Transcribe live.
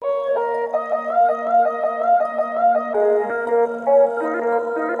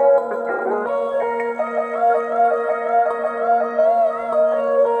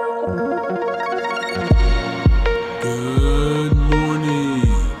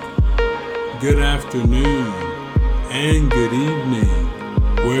good afternoon, and good evening.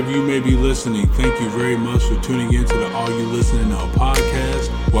 Wherever you may be listening, thank you very much for tuning in to the Are You Listening Now podcast,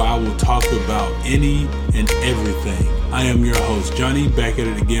 where I will talk about any and everything. I am your host, Johnny, back at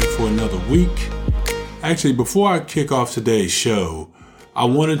it again for another week. Actually, before I kick off today's show, I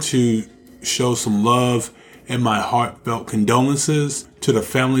wanted to show some love and my heartfelt condolences to the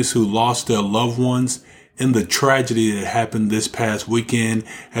families who lost their loved ones in the tragedy that happened this past weekend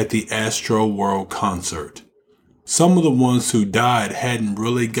at the Astroworld concert. Some of the ones who died hadn't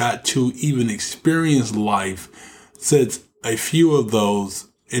really got to even experience life, since a few of those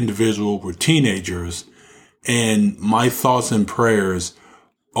individuals were teenagers, and my thoughts and prayers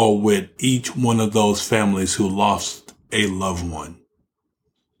are with each one of those families who lost a loved one.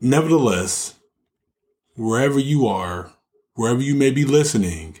 Nevertheless, wherever you are, wherever you may be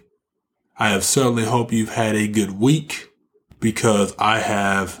listening, I have certainly hope you've had a good week, because I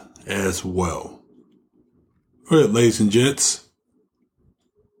have as well. All right, ladies and gents,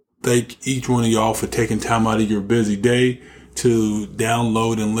 thank each one of y'all for taking time out of your busy day to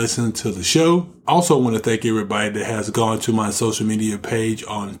download and listen to the show. Also want to thank everybody that has gone to my social media page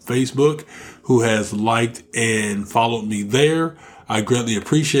on Facebook, who has liked and followed me there. I greatly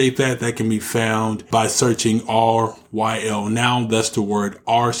appreciate that. That can be found by searching RYL Now. That's the word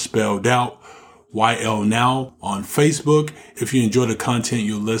R spelled out, YL Now on Facebook. If you enjoy the content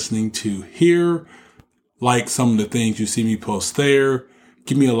you're listening to here, like some of the things you see me post there,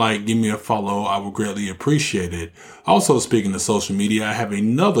 give me a like, give me a follow. I would greatly appreciate it. Also, speaking of social media, I have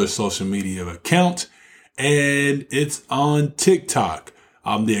another social media account, and it's on TikTok.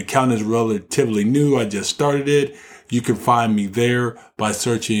 The account is relatively new. I just started it. You can find me there by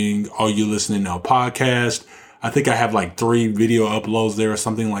searching Are You Listening Now podcast. I think I have like 3 video uploads there or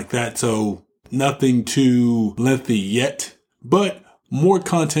something like that. So nothing too lengthy yet, but more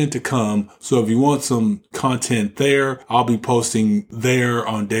content to come. So if you want some content there, I'll be posting there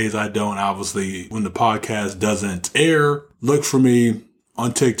on days I don't. Obviously, when the podcast doesn't air, look for me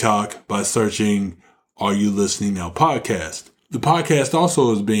on TikTok by searching Are You Listening Now podcast. The podcast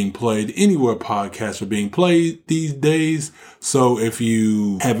also is being played anywhere podcasts are being played these days. So if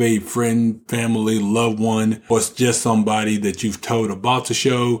you have a friend, family, loved one, or it's just somebody that you've told about the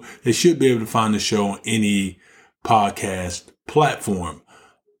show, they should be able to find the show on any podcast platform.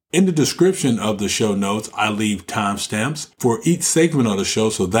 In the description of the show notes, I leave timestamps for each segment of the show,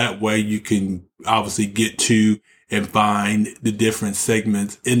 so that way you can obviously get to and find the different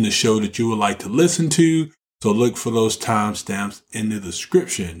segments in the show that you would like to listen to. So look for those timestamps in the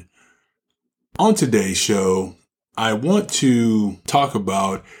description. On today's show, I want to talk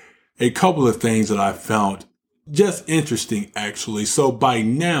about a couple of things that I found just interesting, actually. So by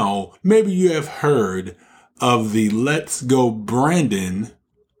now, maybe you have heard of the Let's Go Brandon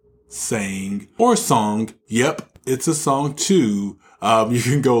saying or song. Yep, it's a song too. You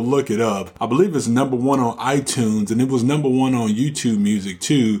can go look it up. I believe it's number 1 on iTunes, and it was number 1 on YouTube Music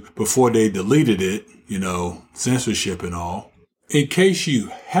too before they deleted it. You know, censorship and all. In case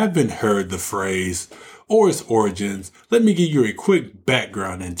you haven't heard the phrase or its origins, let me give you a quick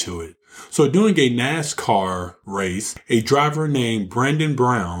background into it. So during a NASCAR race, a driver named Brandon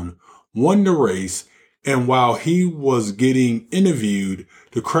Brown won the race, and while he was getting interviewed,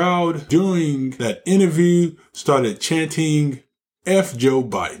 the crowd during that interview started chanting F Joe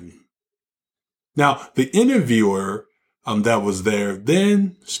Biden. Now, the interviewer that was there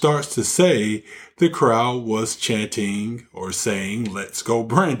then starts to say the crowd was chanting or saying, "Let's go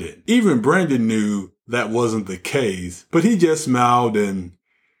Brandon." Even Brandon knew that wasn't the case, but he just smiled and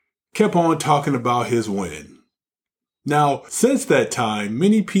kept on talking about his win. Now, since that time,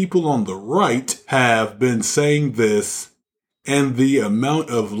 many people on the right have been saying this, and the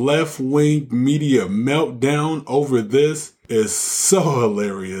amount of left-wing media meltdown over this is so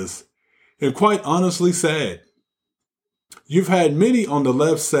hilarious and quite honestly sad. You've had many on the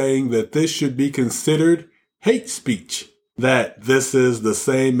left saying that this should be considered hate speech, that this is the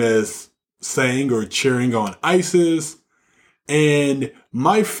same as saying or cheering on ISIS. And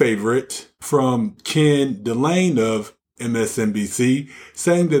my favorite from Ken Delane of MSNBC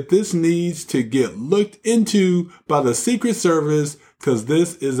saying that this needs to get looked into by the Secret Service because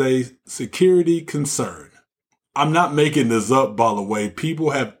this is a security concern. I'm not making this up, by the way.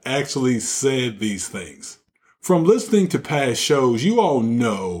 People have actually said these things. From listening to past shows, you all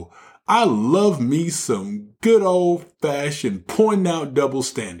know I love me some good old-fashioned pointing out double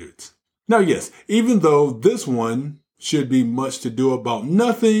standards. Now, yes, even though this one should be much to do about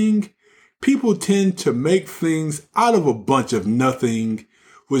nothing, people tend to make things out of a bunch of nothing,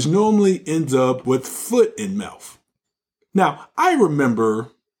 which normally ends up with foot in mouth. Now, I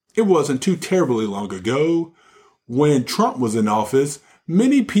remember It wasn't too terribly long ago when Trump was in office,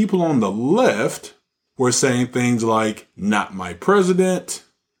 many people on the left were saying things like, "Not my president."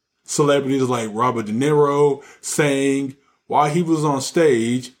 Celebrities like Robert De Niro saying while he was on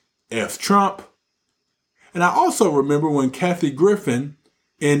stage, "F Trump." And I also remember when Kathy Griffin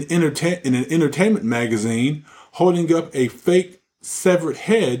in an entertainment magazine holding up a fake severed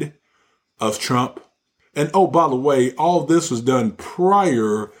head of Trump. And oh, by the way, all this was done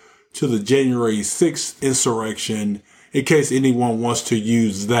prior to the January 6th insurrection, in case anyone wants to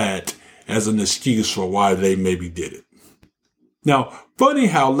use that as an excuse for why they maybe did it. Now, funny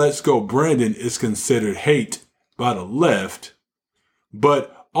how Let's Go Brandon is considered hate by the left,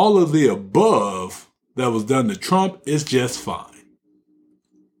 but all of the above that was done to Trump is just fine.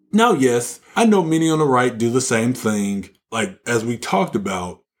 Now, yes, I know many on the right do the same thing, like as we talked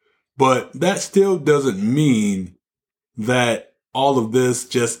about, but that still doesn't mean that all of this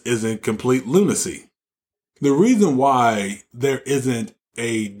just isn't complete lunacy. The reason why there isn't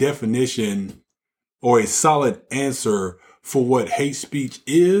a definition or a solid answer for what hate speech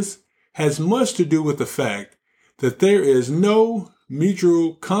is has much to do with the fact that there is no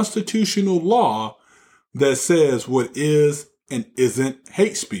mutual constitutional law that says what is and isn't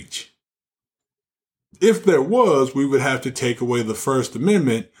hate speech. If there was, we would have to take away the First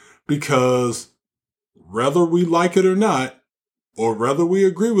Amendment because whether we like it or not, or whether we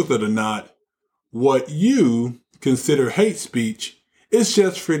agree with it or not, what you consider hate speech is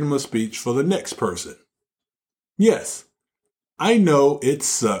just freedom of speech for the next person. Yes, I know it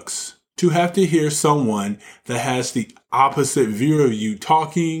sucks to have to hear someone that has the opposite view of you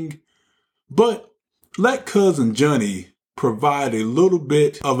talking, but let Cousin Johnny provide a little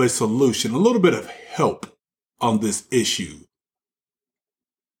bit of a solution, a little bit of help on this issue.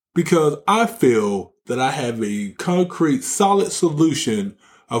 Because I feel that I have a concrete, solid solution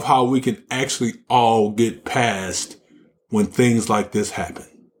of how we can actually all get past when things like this happen.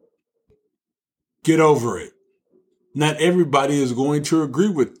 Get over it. Not everybody is going to agree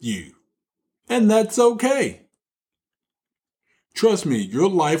with you, and that's okay. Trust me, your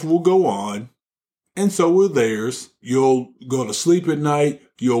life will go on, and so will theirs. You'll go to sleep at night,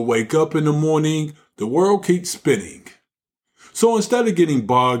 you'll wake up in the morning, the world keeps spinning. So instead of getting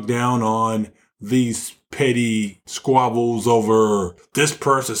bogged down on these petty squabbles over this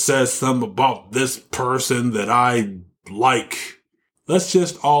person says something about this person that I like, let's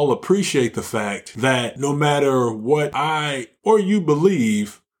just all appreciate the fact that no matter what I or you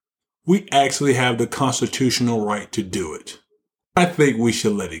believe, we actually have the constitutional right to do it. I think we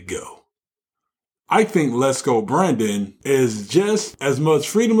should let it go. I think Let's Go Brandon is just as much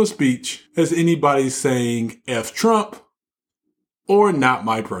freedom of speech as anybody saying F Trump or not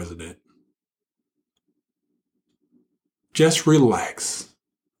my president. Just relax.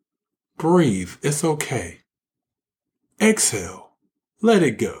 Breathe. It's okay. Exhale. Let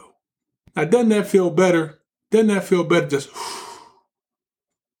it go. Now, doesn't that feel better? Doesn't that feel better? Just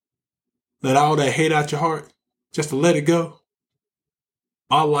let all that hate out your heart. Just to let it go.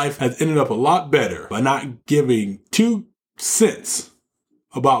 My life has ended up a lot better by not giving 2 cents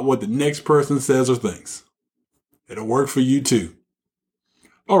about what the next person says or thinks. It'll work for you too.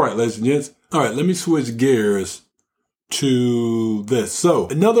 All right, ladies and gents. All right, let me switch gears to this. So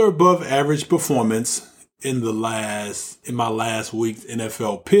another above average performance in my last week's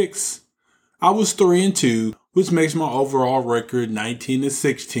NFL picks. I was 3-2, which makes my overall record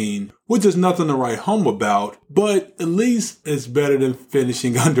 19-16, which is nothing to write home about, but at least it's better than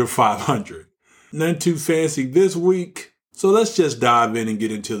finishing under 500. None too fancy this week, so let's just dive in and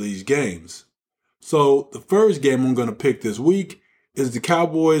get into these games. So the first game I'm going to pick this week is the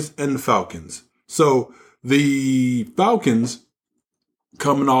Cowboys and the Falcons. So the Falcons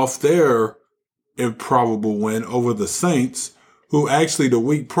coming off their improbable win over the Saints, who actually the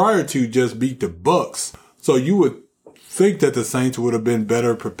week prior to just beat the Bucs. So you would think that the Saints would have been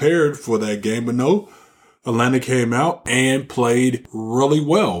better prepared for that game, but no, Atlanta came out and played really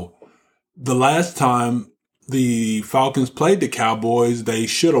well. The last time the Falcons played the Cowboys, they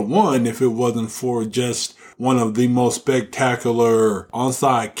should have won if it wasn't for just one of the most spectacular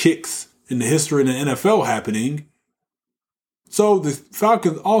onside kicks in the history of the NFL happening. So the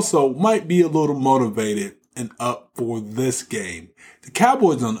Falcons also might be a little motivated and up for this game. The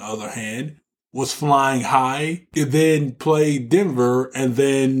Cowboys, on the other hand, was flying high. It then played Denver and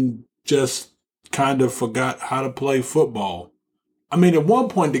then just kind of forgot how to play football. I mean, at one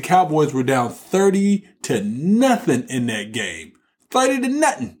point, the Cowboys were down 30-0 in that game.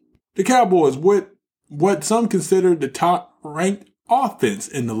 30-0. The Cowboys with what some consider the top ranked offense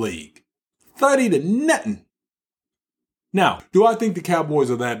in the league. 30-0. Now, do I think the Cowboys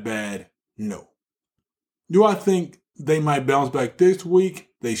are that bad? No. Do I think they might bounce back this week?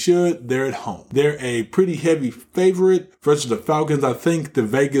 They should. They're at home. They're a pretty heavy favorite versus the Falcons. I think the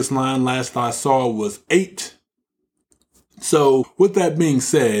Vegas line last I saw was 8. So with that being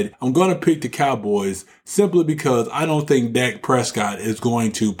said, I'm going to pick the Cowboys simply because I don't think Dak Prescott is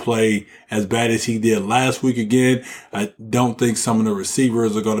going to play as bad as he did last week again. I don't think some of the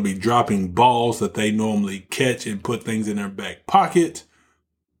receivers are going to be dropping balls that they normally catch and put things in their back pocket.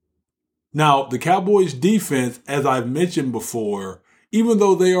 Now, the Cowboys defense, as I've mentioned before, even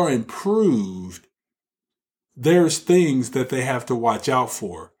though they are improved, there's things that they have to watch out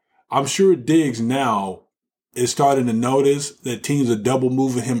for. I'm sure Diggs now is starting to notice that teams are double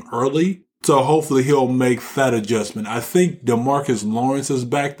moving him early. So hopefully he'll make that adjustment. I think DeMarcus Lawrence is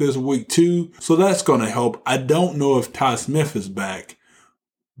back this week too. So that's going to help. I don't know if Ty Smith is back,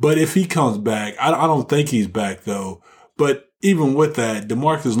 but if he comes back, I don't think he's back though. But even with that,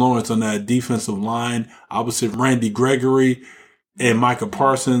 DeMarcus Lawrence on that defensive line, obviously Randy Gregory and Micah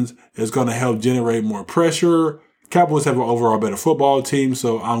Parsons is going to help generate more pressure. Cowboys have an overall better football team,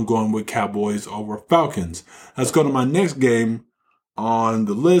 so I'm going with Cowboys over Falcons. Let's go to my next game on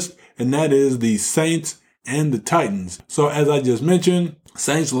the list, and that is the Saints and the Titans. So as I just mentioned,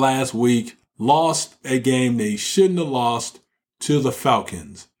 Saints last week lost a game they shouldn't have lost to the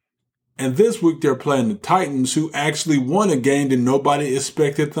Falcons. And this week they're playing the Titans, who actually won a game that nobody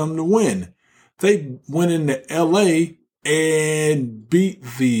expected them to win. They went into LA and beat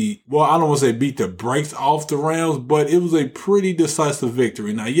I don't want to say beat the brakes off the Rams, but it was a pretty decisive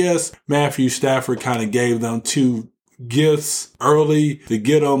victory. Now, yes, Matthew Stafford kind of gave them 2 gifts early to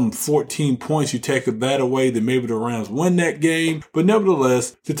get them 14 points. You take that away, then maybe the Rams win that game. But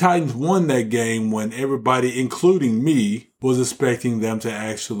nevertheless, the Titans won that game when everybody, including me, was expecting them to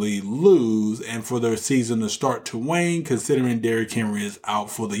actually lose and for their season to start to wane, considering Derrick Henry is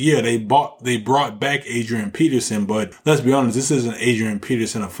out for the year. They brought back Adrian Peterson, but let's be honest, this isn't Adrian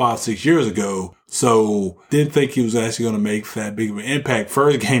Peterson of 5-6 years ago. So didn't think he was actually going to make that big of an impact.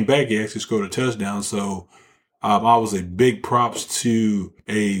 First game back, he actually scored a touchdown. So obviously big props to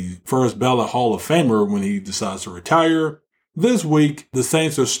a first ballot Hall of Famer when he decides to retire. This week, the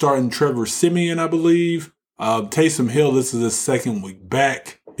Saints are starting Trevor Siemian, I believe. Taysom Hill, this is his second week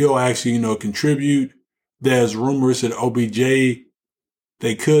back. He'll actually, contribute. There's rumors that OBJ,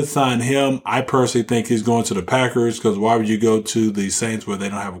 they could sign him. I personally think he's going to the Packers because why would you go to the Saints where they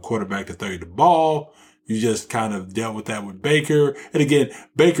don't have a quarterback to throw you the ball? You just kind of dealt with that with Baker. And again,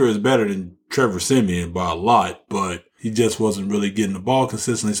 Baker is better than Trevor Siemian by a lot, but he just wasn't really getting the ball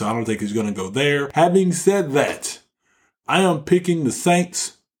consistently, so I don't think he's going to go there. Having said that, I am picking the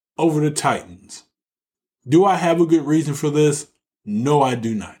Saints over the Titans. Do I have a good reason for this? No, I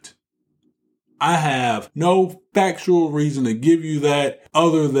do not. I have no factual reason to give you that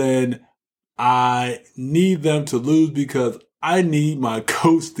other than I need them to lose because I need my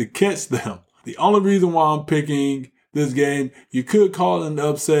coach to catch them. The only reason why I'm picking this game, you could call it an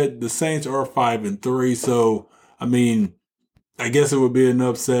upset. The Saints are 5-3, so I guess it would be an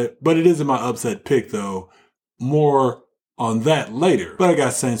upset, but it isn't my upset pick though. More on that later. But I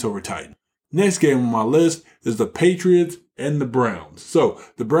got Saints over Titans. Next game on my list is the Patriots and the Browns. So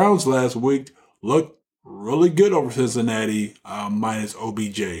the Browns last week looked really good over Cincinnati, minus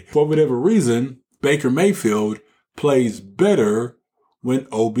OBJ. For whatever reason, Baker Mayfield plays better when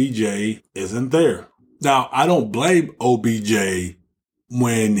OBJ isn't there. Now, I don't blame OBJ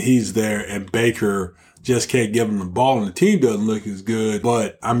when he's there and Baker just can't give him the ball and the team doesn't look as good.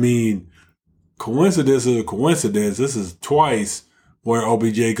 But coincidence is a coincidence. This is twice where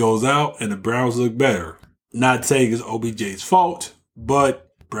OBJ goes out and the Browns look better. Not saying it's OBJ's fault,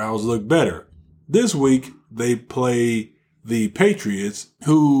 but Browns look better. This week, they play the Patriots,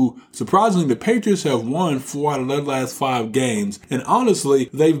 who, surprisingly, the Patriots have won 4 out of their last 5 games. And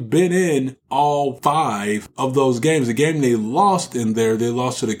honestly, they've been in all 5 of those games. The game they lost in there, they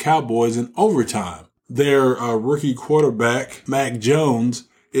lost to the Cowboys in overtime. Their rookie quarterback, Mac Jones,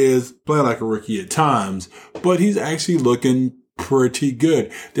 is playing like a rookie at times, but he's actually looking pretty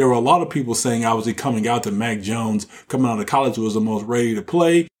good. There were a lot of people saying obviously coming out that Mac Jones coming out of college was the most ready to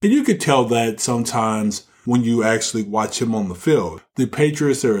play. And you could tell that sometimes when you actually watch him on the field. The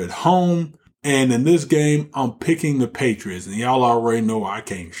Patriots are at home. And in this game, I'm picking the Patriots. And y'all already know I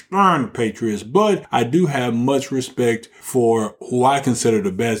can't stand the Patriots, but I do have much respect for who I consider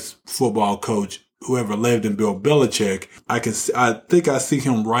the best football coach who ever lived in, Bill Belichick. I think I see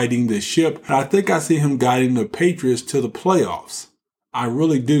him riding the ship, and I think I see him guiding the Patriots to the playoffs. I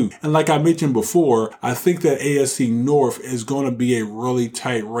really do. And like I mentioned before, I think that AFC North is going to be a really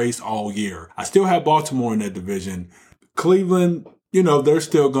tight race all year. I still have Baltimore in that division. Cleveland, they're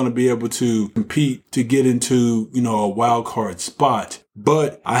still going to be able to compete to get into, a wild card spot.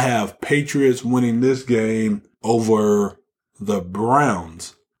 But I have Patriots winning this game over the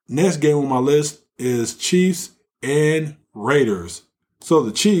Browns. Next game on my list is Chiefs and Raiders. So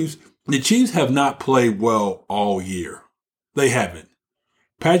the Chiefs have not played well all year. They haven't.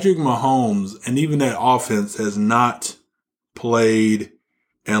 Patrick Mahomes and even that offense has not played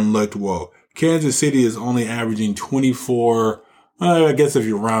and looked well. Kansas City is only averaging 24, I guess if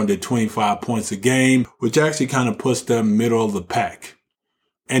you rounded 25 points a game, which actually kind of puts them middle of the pack.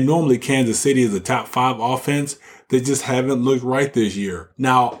 And normally Kansas City is a top 5 offense. They just haven't looked right this year.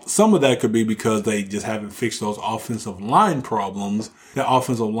 Now, some of that could be because they just haven't fixed those offensive line problems. That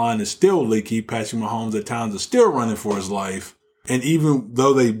offensive line is still leaky. Patrick Mahomes at times is still running for his life. And even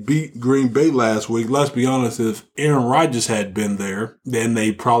though they beat Green Bay last week, let's be honest, if Aaron Rodgers had been there, then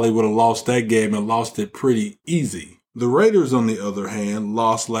they probably would have lost that game and lost it pretty easy. The Raiders, on the other hand,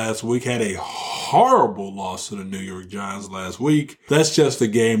 lost last week, had a horrible loss to the New York Giants last week. That's just a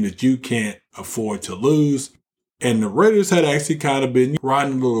game that you can't afford to lose. And the Raiders had actually kind of been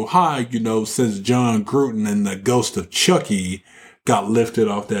riding a little high, since John Gruden and the ghost of Chucky got lifted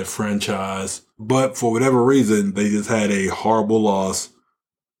off that franchise. But for whatever reason, they just had a horrible loss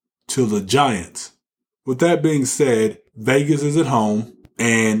to the Giants. With that being said, Vegas is at home.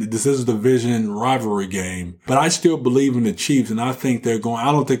 And this is a division rivalry game, but I still believe in the Chiefs, and I don't think they're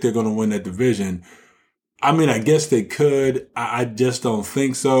going to win that division. I mean, I guess they could. I just don't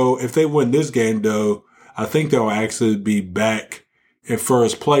think so. If they win this game, though, I think they'll actually be back in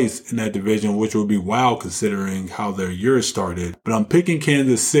first place in that division, which would be wild considering how their year started. But I'm picking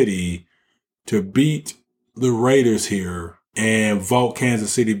Kansas City to beat the Raiders here and vault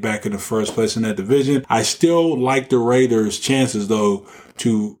Kansas City back in the first place in that division. I still like the Raiders' chances, though,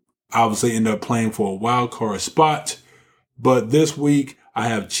 to obviously end up playing for a wild card spot. But this week, I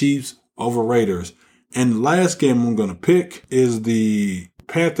have Chiefs over Raiders. And the last game I'm going to pick is the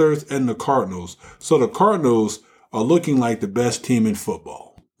Panthers and the Cardinals. So the Cardinals are looking like the best team in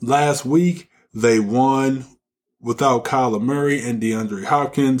football. Last week, they won without Kyler Murray and DeAndre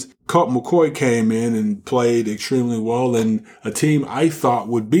Hopkins. Colt McCoy came in and played extremely well, and a team I thought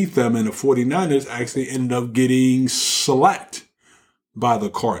would beat them in the 49ers actually ended up getting shellacked by the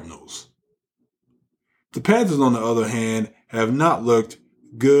Cardinals. The Panthers, on the other hand, have not looked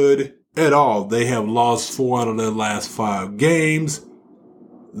good at all. They have lost 4 out of their last 5 games.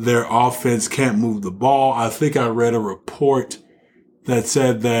 Their offense can't move the ball. I think I read a report that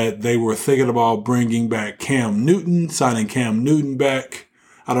said that they were thinking about bringing back Cam Newton, signing Cam Newton back.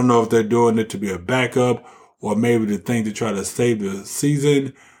 I don't know if they're doing it to be a backup or maybe the thing to try to save the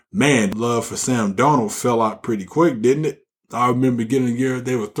season. Man, love for Sam Darnold fell out pretty quick, didn't it? I remember getting a year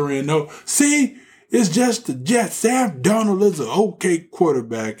they were 3-0. See, it's just the Jets. Sam Darnold is an okay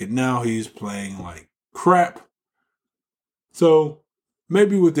quarterback, and now he's playing like crap. So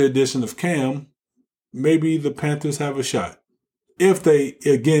maybe with the addition of Cam, maybe the Panthers have a shot. If they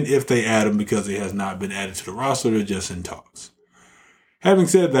add him, because he has not been added to the roster, they're just in talks. Having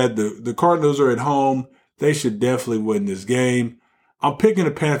said that, the Cardinals are at home. They should definitely win this game. I'm picking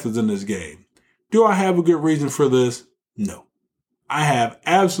the Panthers in this game. Do I have a good reason for this? No. I have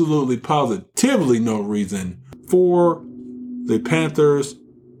absolutely positively no reason for the Panthers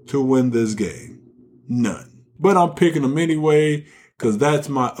to win this game. None. But I'm picking them anyway because that's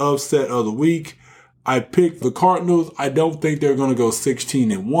my upset of the week. I picked the Cardinals. I don't think they're going to go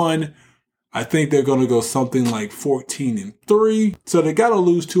 16-1. I think they're going to go something like 14-3. So they got to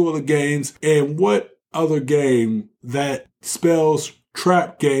lose 2 other games. And what other game that spells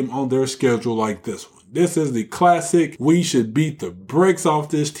trap game on their schedule like this one? This is the classic, we should beat the brakes off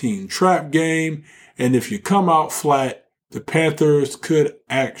this team trap game. And if you come out flat, the Panthers could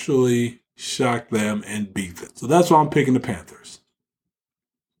actually shock them and beat them. So that's why I'm picking the Panthers.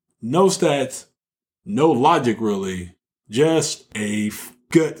 No stats. No logic, really. Just a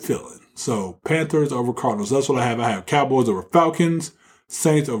gut feeling. So, Panthers over Cardinals. That's what I have. I have Cowboys over Falcons,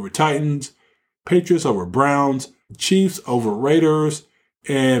 Saints over Titans, Patriots over Browns, Chiefs over Raiders,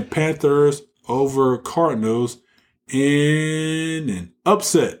 and Panthers over Cardinals in an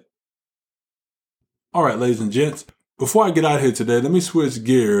upset. All right, ladies and gents. Before I get out here today, let me switch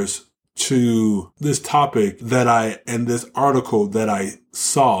gears to this topic and this article that I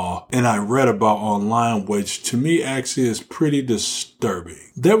saw and I read about online, which to me actually is pretty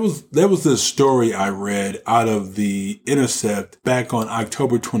disturbing. There was this story I read out of The Intercept back on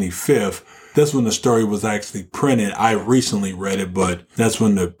October 25th. That's when the story was actually printed. I recently read it, but that's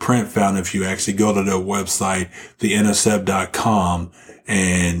when the print found. If you actually go to their website, theintercept.com,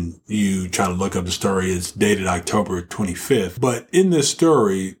 and you try to look up the story, it's dated October 25th. But in this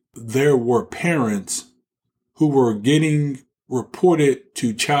story, there were parents who were getting reported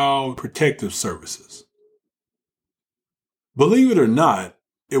to Child Protective Services. Believe it or not,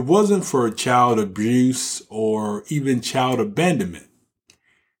 it wasn't for child abuse or even child abandonment.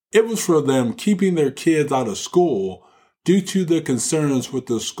 It was for them keeping their kids out of school due to the concerns with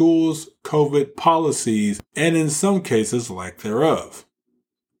the school's COVID policies and in some cases lack thereof.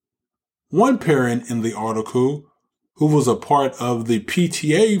 One parent in the article, who was a part of the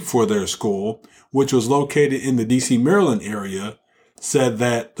PTA for their school, which was located in the DC, Maryland area, said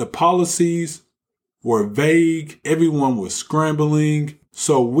that the policies were vague, everyone was scrambling,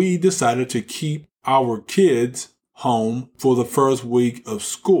 so we decided to keep our kids home for the first week of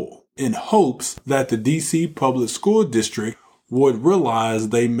school in hopes that the DC Public School District would realize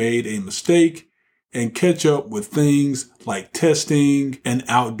they made a mistake and catch up with things like testing and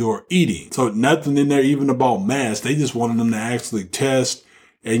outdoor eating. So nothing in there even about masks. They just wanted them to actually test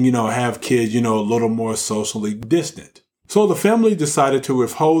and, have kids, a little more socially distant. So the family decided to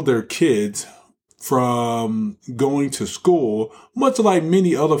withhold their kids from going to school, much like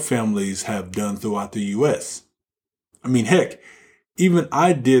many other families have done throughout the U.S. I mean, heck, even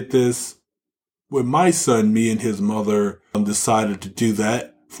I did this with my son. Me and his mother decided to do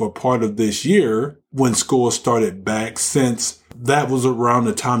that for part of this year when school started back, since that was around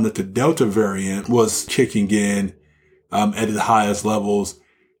the time that the Delta variant was kicking in at its highest levels.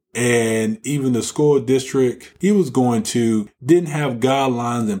 And even the school district he was going to didn't have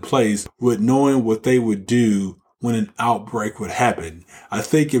guidelines in place with knowing what they would do when an outbreak would happen. I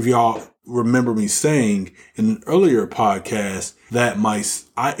think if y'all remember me saying in an earlier podcast that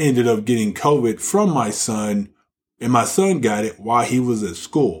I ended up getting COVID from my son, and my son got it while he was at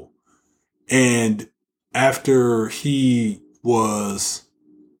school. And after he was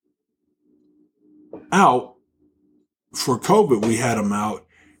out for COVID, we had him out.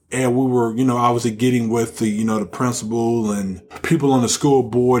 And we were, obviously getting with the principal and people on the school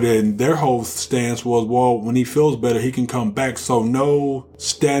board, and their whole stance was, well, when he feels better, he can come back. So no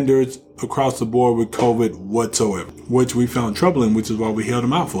standards across the board with COVID whatsoever, which we found troubling, which is why we held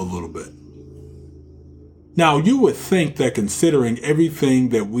him out for a little bit. Now, you would think that considering everything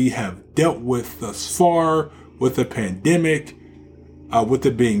that we have dealt with thus far with the pandemic, with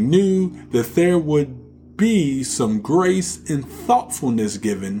it being new, that there would be some grace and thoughtfulness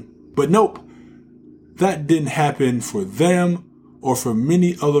given, but nope, that didn't happen for them or for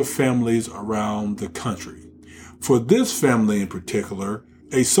many other families around the country. For this family in particular,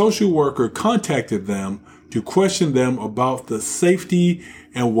 a social worker contacted them to question them about the safety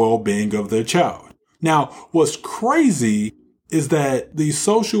and well-being of their child. Now, what's crazy is that the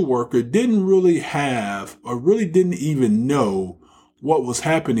social worker didn't really have, or really didn't even know what was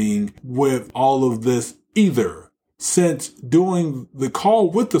happening with all of this either, since during the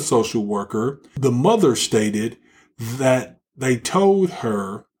call with the social worker, the mother stated that they told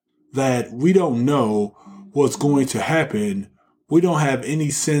her that we don't know what's going to happen. We don't have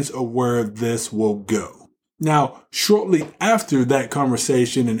any sense of where this will go. Now, shortly after that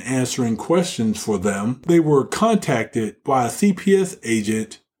conversation and answering questions for them, they were contacted by a CPS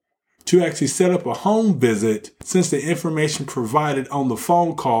agent to actually set up a home visit, since the information provided on the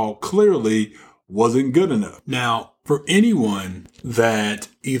phone call clearly wasn't good enough. Now, for anyone that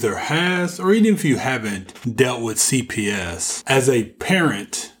either has, or even if you haven't dealt with CPS, as a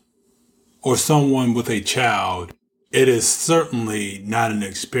parent or someone with a child, it is certainly not an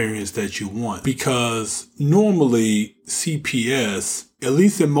experience that you want, because normally CPS, at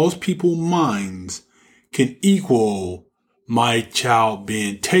least in most people's minds, can equal my child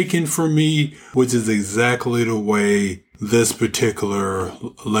being taken from me, which is exactly the way this particular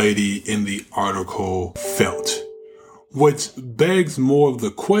lady in the article felt, which begs more of the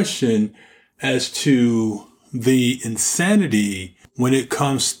question as to the insanity when it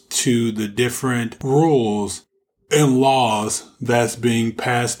comes to the different rules and laws that's being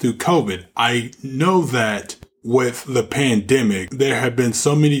passed through COVID. I know that with the pandemic, there have been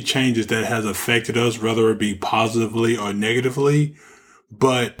so many changes that has affected us, whether it be positively or negatively.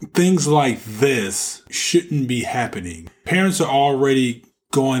 But things like this shouldn't be happening. Parents are already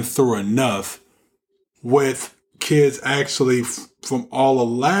going through enough with kids actually from all of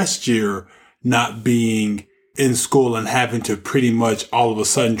last year not being in school and having to pretty much all of a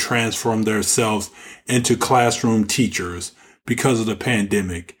sudden transform themselves into classroom teachers because of the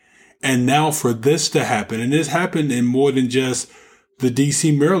pandemic. And now for this to happen, and this happened in more than just the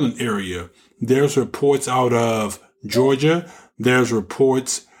DC, Maryland area. There's reports out of Georgia. There's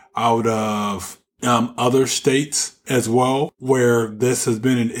reports out of other states as well where this has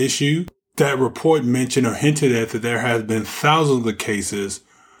been an issue. That report mentioned or hinted at that there has been thousands of cases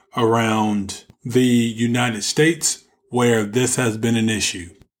around the United States where this has been an issue.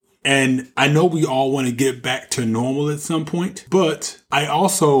 And I know we all want to get back to normal at some point, but I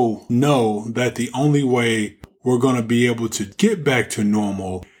also know that the only way we're going to be able to get back to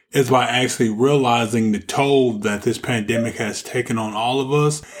normal is by actually realizing the toll that this pandemic has taken on all of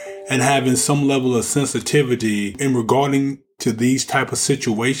us and having some level of sensitivity in regarding to these type of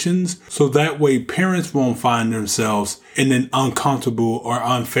situations. So that way parents won't find themselves in an uncomfortable or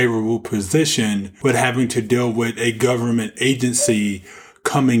unfavorable position with having to deal with a government agency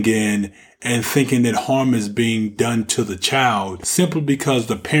coming in and thinking that harm is being done to the child simply because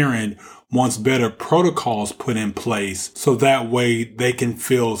the parent wants better protocols put in place so that way they can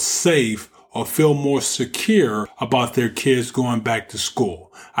feel safe or feel more secure about their kids going back to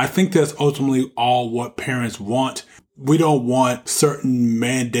school. I think that's ultimately all what parents want. We don't want certain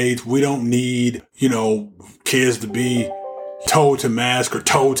mandates. We don't need, kids to be told to mask or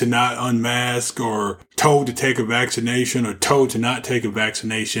told to not unmask or told to take a vaccination or told to not take a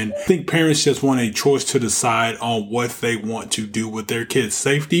vaccination. I think parents just want a choice to decide on what they want to do with their kids'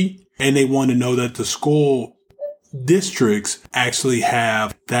 safety. And they want to know that the school districts actually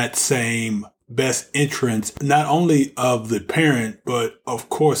have that same best interest, not only of the parent, but of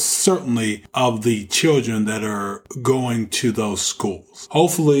course, certainly of the children that are going to those schools.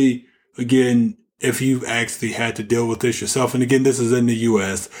 Hopefully, again, if you've actually had to deal with this yourself, and again, this is in the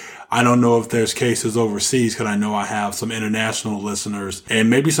U.S., I don't know if there's cases overseas because I know I have some international listeners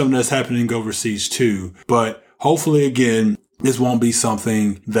and maybe something that's happening overseas too. But hopefully, again, this won't be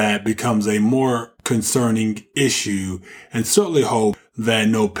something that becomes a more concerning issue, and certainly hope that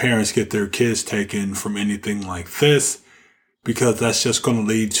no parents get their kids taken from anything like this, because that's just going to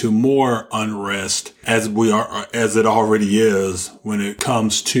lead to more unrest as it already is when it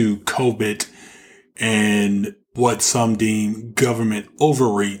comes to COVID and what some deem government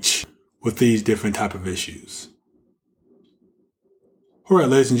overreach with these different type of issues. All right,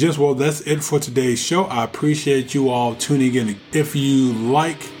 ladies and gents, well, that's it for today's show. I appreciate you all tuning in. If you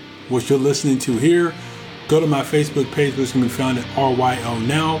like what you're listening to here, go to my Facebook page, which can be found at RYL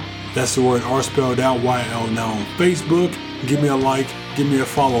Now. That's the word R spelled out, YL Now on Facebook. Give me a like, give me a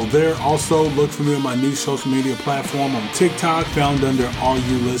follow there. Also, look for me on my new social media platform on TikTok, found under Are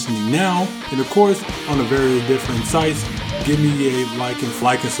You Listening Now? And of course, on the various different sites, give me a like and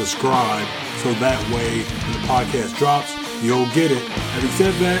subscribe so that way when the podcast drops, you'll get it. Having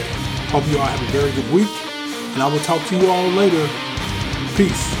said that, hope you all have a very good week, and I will talk to you all later.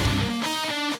 Peace.